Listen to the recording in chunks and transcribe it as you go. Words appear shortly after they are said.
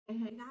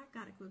Hey, I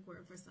got a quick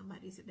word for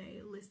somebody today.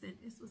 Listen,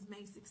 this was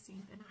May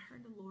 16th, and I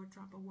heard the Lord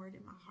drop a word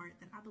in my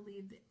heart that I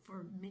believe that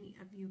for many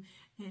of you.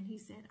 And He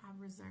said, I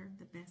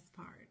reserved the best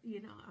part. You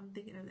know, I'm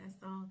thinking of that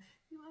song,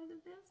 You Are the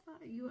Best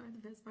Part. You are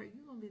the best part.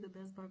 You're going to be the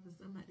best part for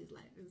somebody's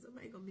life, and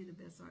somebody's going to be the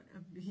best part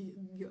of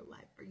your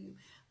life for you.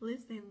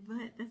 Listen,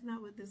 but that's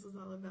not what this was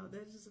all about.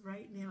 That's just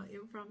right now,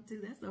 impromptu.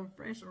 That's a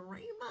fresh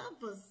rhema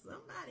for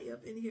somebody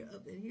up in here.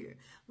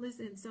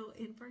 Listen, so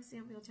in 1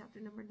 Samuel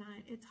chapter number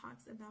 9, it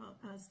talks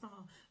about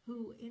Saul,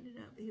 who ended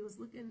up,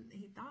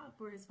 he thought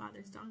for his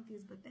father's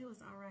donkeys, but they was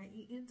all right.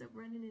 He ends up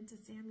running into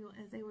Samuel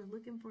as they were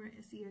looking for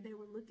a seer. They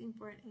were looking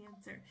for an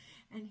answer.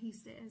 And he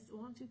says,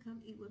 why don't you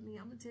come eat with me?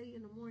 I'm going to tell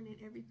you in the morning,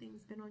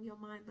 everything's been on your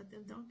mind, but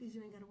them donkeys,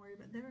 you ain't got to worry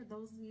about. There are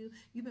those of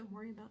you've been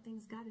worrying about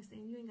things. God is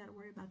saying, you ain't got to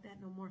worry about that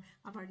no more.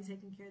 I've already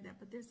taken care of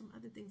that. But there's some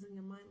other things in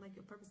your mind, like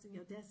your purpose and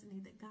your destiny,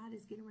 that God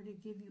is getting ready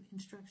to give you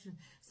instruction.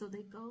 So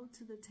they go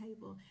to the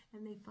table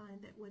and they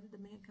find that, what did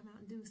the man come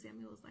out and do?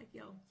 Samuel was like,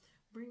 yo,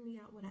 bring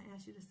me out what I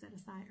asked you to set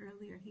aside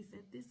earlier. He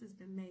said, this has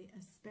been made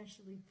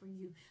especially for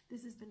you.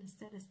 This has been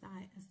set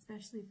aside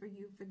especially for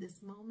you, for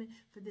this moment,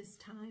 for this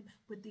time,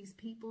 with these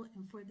people,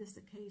 and for this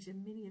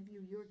occasion. Many of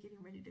you, you're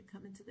getting ready to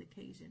come into the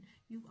occasion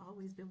you've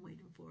always been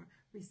waiting for.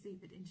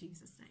 Receive it in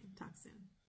Jesus' name. Talk soon.